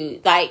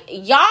pursue,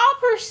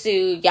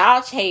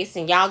 y'all chase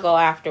and y'all go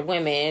after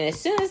women. And as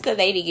soon as the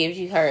lady gives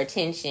you her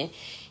attention,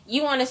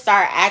 you want to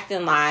start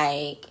acting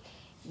like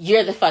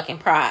you're the fucking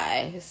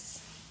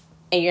prize.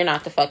 And you're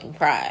not the fucking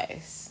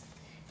prize.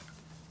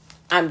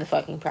 I'm the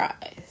fucking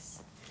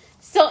prize.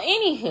 So,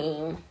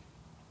 anywho,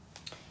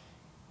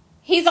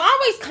 he's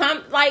always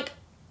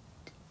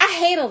I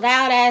hate a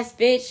loud ass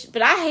bitch,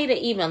 but I hate an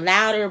even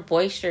louder,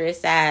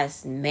 boisterous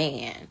ass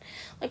man.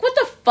 Like, what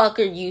the fuck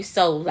are you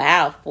so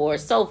loud for?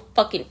 So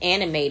fucking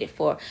animated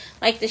for?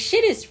 Like, the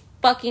shit is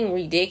fucking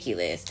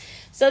ridiculous.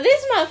 So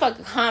this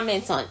motherfucker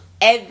comments on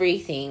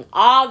everything,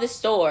 all the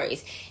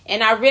stories.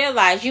 And I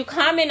realize you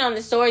comment on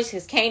the stories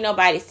because can't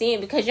nobody see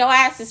them because your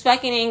ass is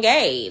fucking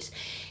engaged.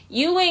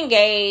 You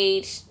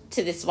engaged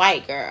to this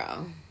white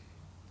girl.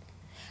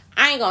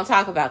 I ain't gonna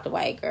talk about the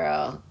white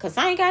girl because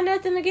I ain't got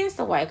nothing against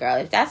the white girl.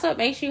 If that's what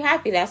makes you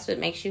happy, that's what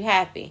makes you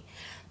happy.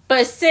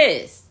 But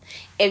sis,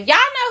 if y'all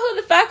know who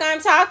the fuck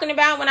I'm talking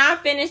about when I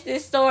finish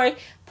this story,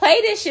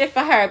 play this shit for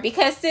her.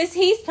 Because sis,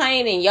 he's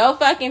playing in your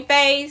fucking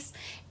face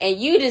and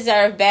you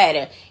deserve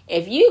better.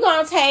 If you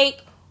gonna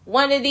take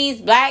one of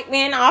these black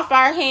men off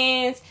our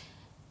hands,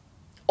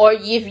 or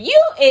if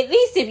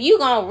you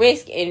gonna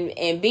risk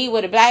and be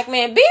with a black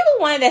man, be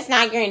the one that's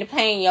not going to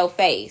play in your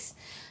face.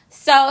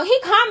 So he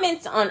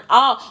comments on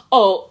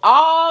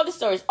all the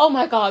stories. Oh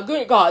my God,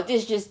 good God,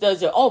 this just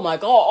does it. Oh my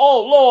God,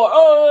 oh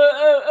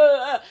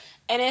Lord,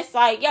 and it's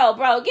like, yo,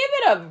 bro, give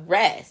it a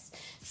rest.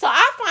 So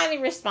I finally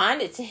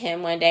responded to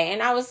him one day,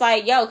 and I was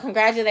like, yo,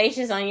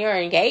 congratulations on your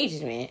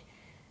engagement.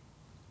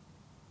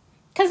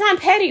 Because I'm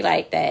petty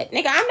like that.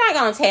 Nigga, I'm not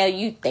going to tell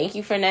you thank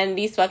you for none of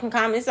these fucking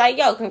comments. Like,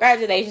 yo,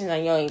 congratulations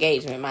on your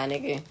engagement, my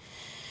nigga.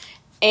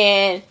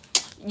 And,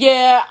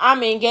 yeah,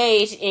 I'm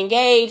engaged.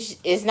 Engaged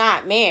is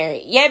not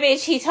married. Yeah,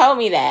 bitch, he told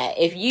me that.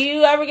 If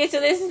you ever get to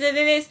listen to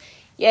this,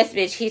 yes,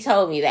 bitch, he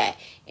told me that.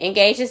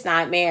 Engaged is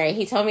not married.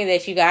 He told me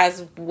that you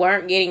guys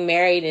weren't getting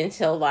married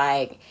until,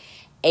 like,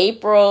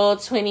 April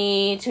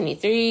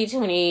 2023,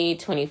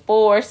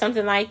 2024,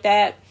 something like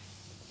that.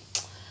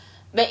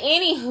 But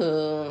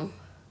anywho...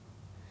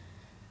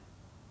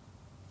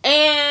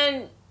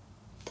 And,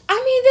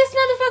 I mean, this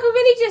motherfucker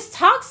really just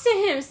talks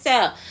to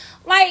himself.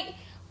 Like,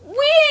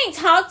 we ain't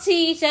talked to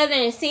each other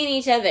and seen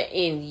each other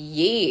in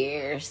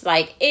years.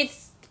 Like,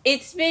 it's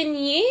been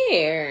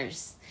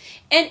years.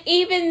 And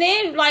even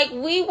then, like,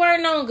 we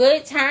weren't on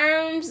good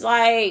terms.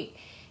 Like,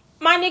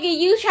 my nigga,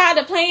 you tried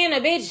to play in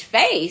a bitch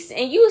face.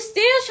 And you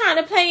still trying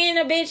to play in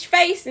a bitch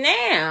face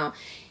now.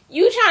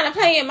 You trying to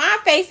play in my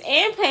face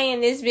and play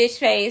in this bitch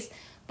face.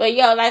 But,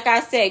 yo, like I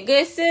said,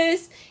 good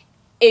sis...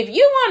 If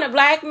you want a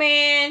black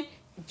man,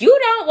 you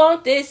don't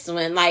want this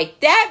one. Like,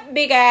 that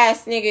big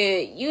ass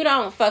nigga, you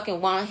don't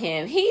fucking want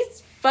him.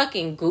 He's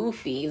fucking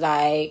goofy.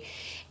 Like,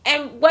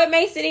 and what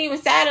makes it even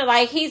sadder,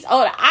 like, he's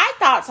older. I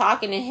thought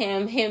talking to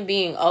him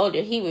being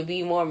older, he would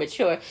be more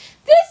mature.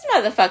 This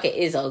motherfucker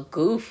is a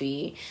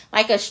goofy.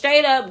 Like, a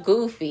straight up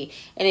goofy.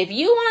 And if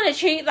you want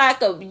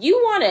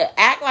to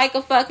act like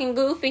a fucking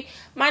goofy,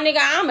 my nigga,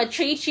 I'ma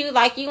treat you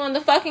like you in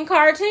the fucking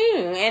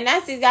cartoon. And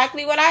that's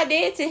exactly what I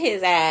did to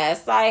his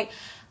ass. Like,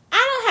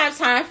 I don't have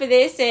time for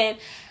this. And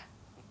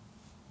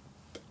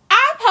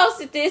I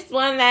posted this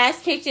one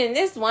last picture, and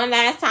this one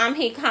last time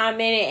he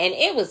commented, and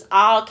it was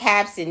all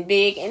caps and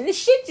big, and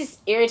this shit just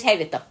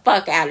irritated the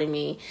fuck out of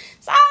me.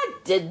 So I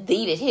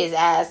deleted his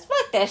ass.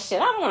 Fuck that shit.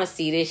 I don't want to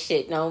see this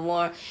shit no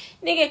more.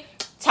 Nigga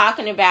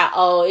talking about,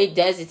 oh, it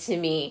does it to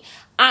me.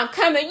 I'm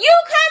coming. You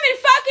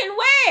coming fucking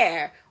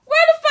where?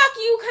 Where the fuck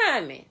you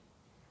coming?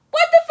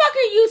 What the fuck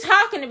are you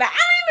talking about? I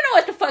don't even know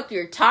what the fuck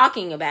you're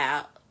talking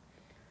about.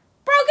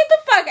 Bro, get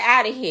the fuck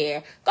out of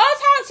here. Go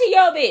talk to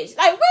your bitch.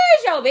 Like,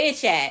 where's your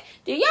bitch at?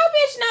 Do your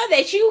bitch know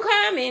that you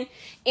coming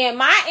in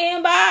my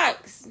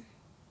inbox?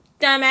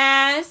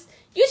 Dumbass.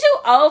 You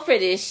too old for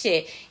this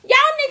shit. Y'all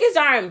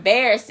niggas are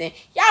embarrassing.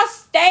 Y'all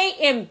stay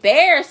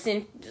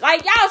embarrassing.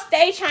 Like, y'all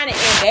stay trying to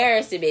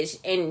embarrass a bitch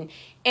and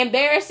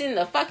embarrassing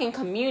the fucking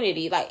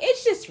community. Like,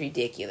 it's just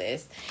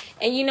ridiculous.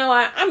 And you know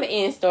what? I'm going to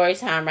end story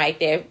time right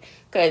there.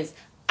 Because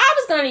I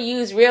was going to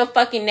use real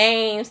fucking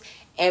names.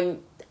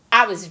 And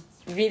I was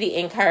really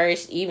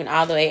encouraged, even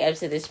all the way up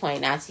to this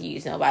point, not to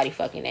use nobody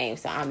fucking name.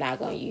 So I'm not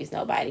going to use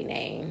nobody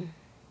name.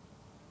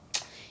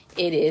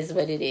 It is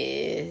what it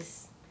is.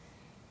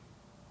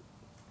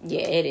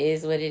 Yeah, it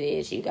is what it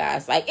is, you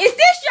guys. Like, is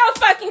this your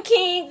fucking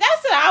king?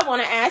 That's what I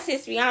want to ask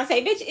his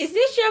fiance. Bitch, is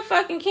this your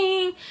fucking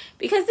king?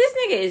 Because this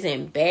nigga is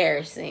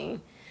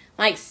embarrassing.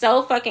 Like,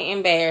 so fucking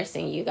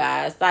embarrassing, you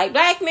guys. Like,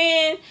 black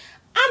man,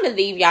 I'm going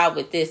to leave y'all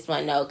with this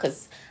one, though.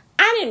 Because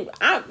I'm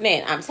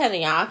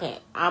telling y'all,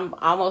 I'm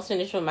almost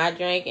finished with my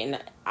drink.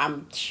 And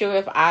I'm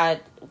sure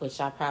which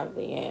I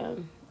probably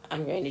am,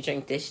 I'm going to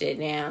drink this shit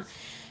now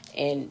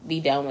and be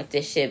done with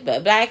this shit.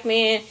 But black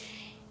man,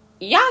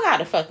 y'all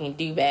gotta fucking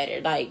do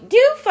better. Like,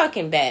 do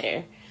fucking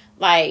better.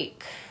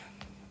 Like,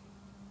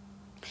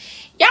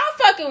 y'all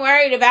fucking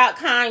worried about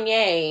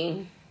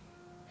Kanye,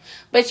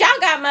 but y'all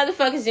got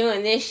motherfuckers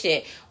doing this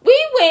shit.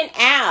 We went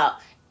out,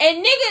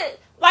 and nigga,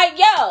 like,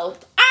 yo,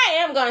 I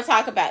am gonna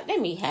talk about, let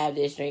me have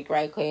this drink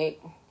right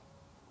quick.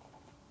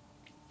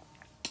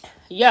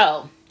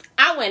 Yo,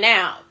 I went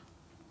out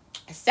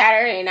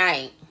Saturday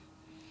night.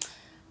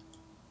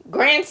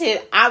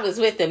 Granted, I was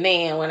with the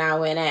man when I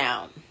went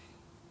out.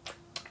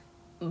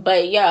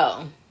 But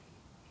yo,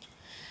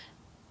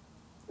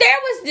 there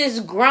was this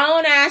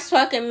grown ass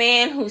fucking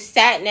man who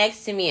sat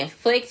next to me and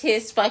flicked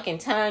his fucking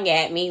tongue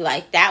at me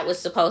like that was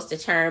supposed to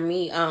turn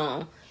me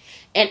on.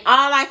 And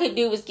all I could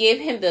do was give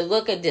him the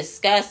look of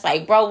disgust,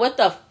 like, bro, what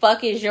the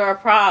fuck is your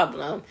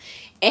problem?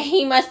 And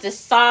he must have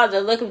saw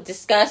the look of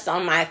disgust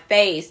on my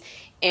face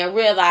and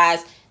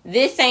realized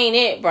this ain't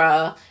it,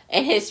 bro.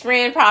 And his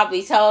friend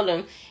probably told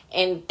him.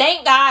 And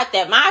thank God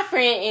that my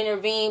friend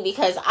intervened,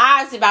 because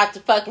I was about to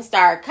fucking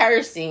start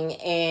cursing,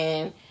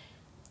 and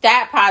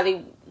that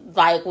probably,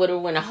 like, would have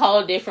went a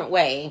whole different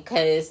way,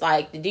 because,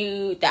 like, the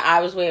dude that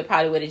I was with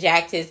probably would have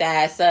jacked his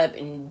ass up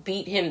and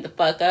beat him the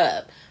fuck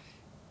up.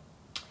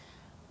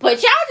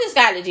 But y'all just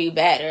got to do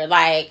better.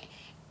 Like,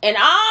 and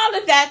all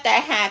of that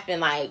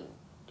happened, like,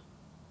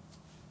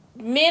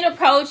 men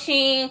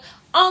approaching,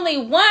 only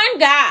one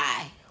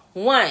guy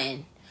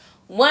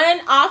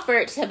One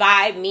offered to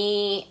buy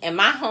me and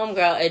my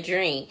homegirl a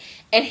drink.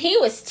 And he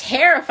was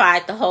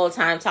terrified the whole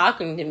time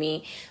talking to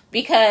me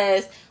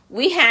because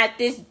we had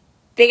this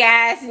big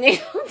ass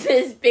nigga,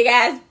 this big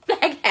ass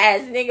black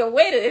ass nigga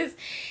with us.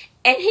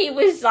 And he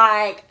was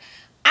like,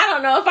 I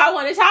don't know if I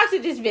want to talk to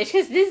this bitch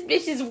because this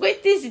bitch is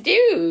with this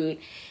dude.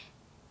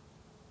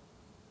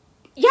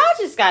 Y'all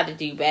just got to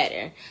do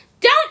better.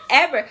 Don't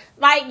ever,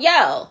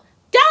 don't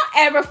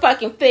ever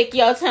fucking flick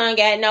your tongue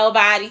at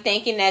nobody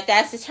thinking that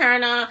that's a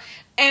turn on.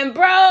 And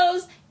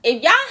bros,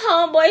 if y'all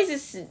homeboys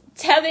is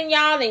telling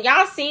y'all and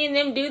y'all seeing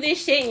them do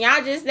this shit and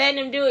y'all just letting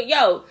them do it,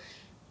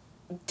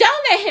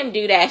 don't let him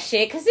do that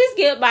shit because it's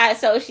guilt by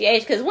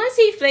association. Because once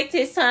he flicked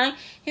his tongue,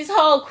 his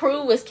whole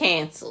crew was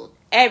canceled.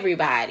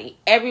 Everybody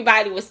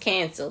was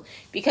canceled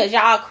because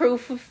y'all crew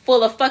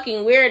full of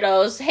fucking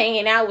weirdos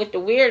hanging out with the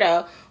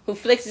weirdo who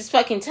flicks his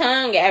fucking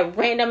tongue at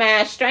random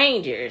ass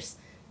strangers.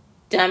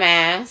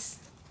 Dumbass.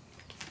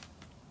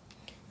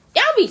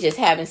 Y'all be just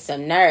having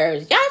some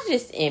nerves. Y'all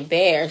just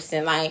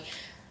embarrassing. Like,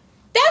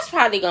 that's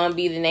probably gonna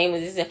be the name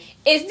of this.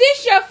 Is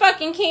this your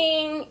fucking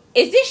king?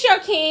 Is this your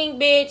king,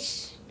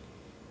 bitch?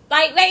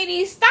 Like,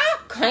 ladies,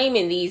 stop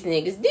claiming these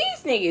niggas.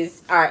 These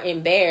niggas are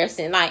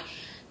embarrassing. Like,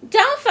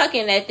 don't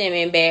fucking let them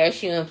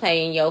embarrass you and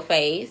play in your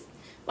face.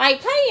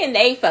 Like, play in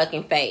they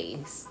fucking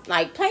face.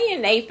 Like, play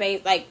in they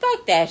face. Like,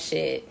 fuck that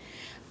shit.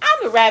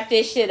 I'ma wrap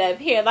this shit up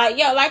here. Like,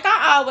 like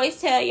I always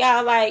tell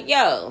y'all, like,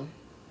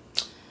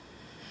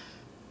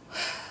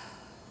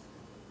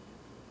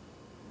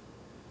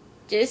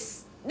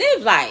 just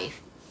live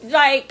life.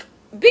 Like,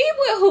 be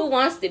with who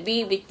wants to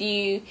be with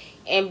you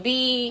and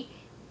be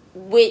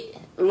with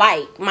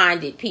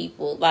like-minded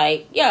people.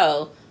 Like,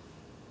 I'ma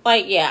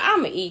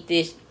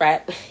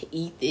wrap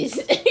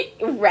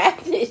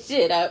this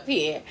shit up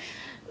here.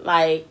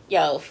 Like,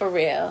 for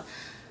real.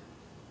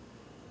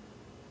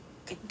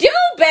 Do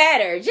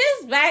better.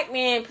 Just black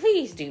men,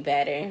 please do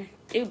better.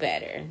 Do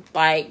better.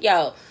 Like,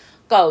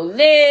 go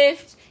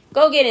lift.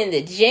 Go get in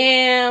the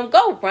gym.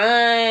 Go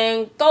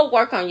run. Go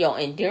work on your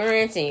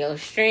endurance and your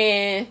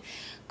strength.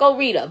 Go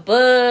read a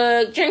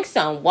book. Drink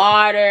some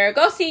water.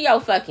 Go see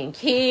your fucking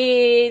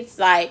kids.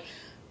 Like,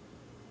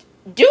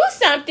 do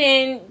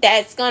something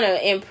that's going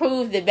to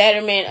improve the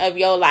betterment of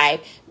your life.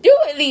 Do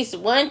at least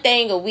one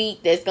thing a week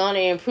that's going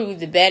to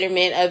improve the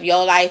betterment of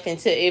your life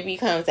until it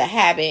becomes a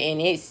habit and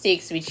it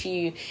sticks with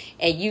you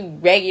and you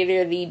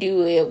regularly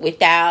do it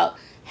without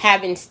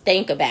having to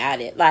think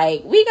about it.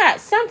 Like,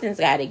 something's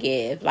got to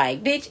give.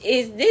 Like, bitch,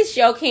 is this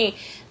your king?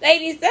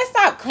 Ladies, let's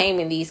stop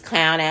claiming these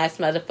clown ass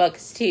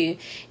motherfuckers too.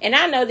 And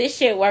I know this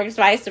shit works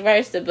vice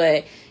versa,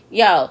 but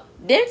them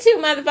two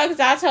motherfuckers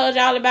I told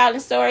y'all about in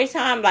story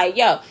time, like,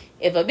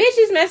 if a bitch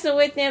is messing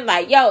with them,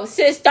 like,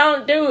 sis,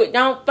 don't do it.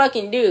 Don't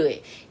fucking do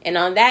it. And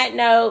on that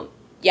note,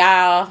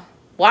 y'all,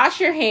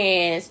 wash your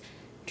hands,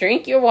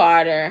 drink your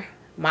water,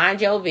 mind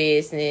your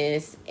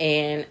business,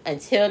 and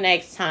until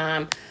next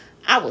time,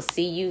 I will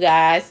see you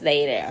guys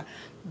later.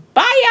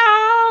 Bye,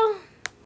 y'all.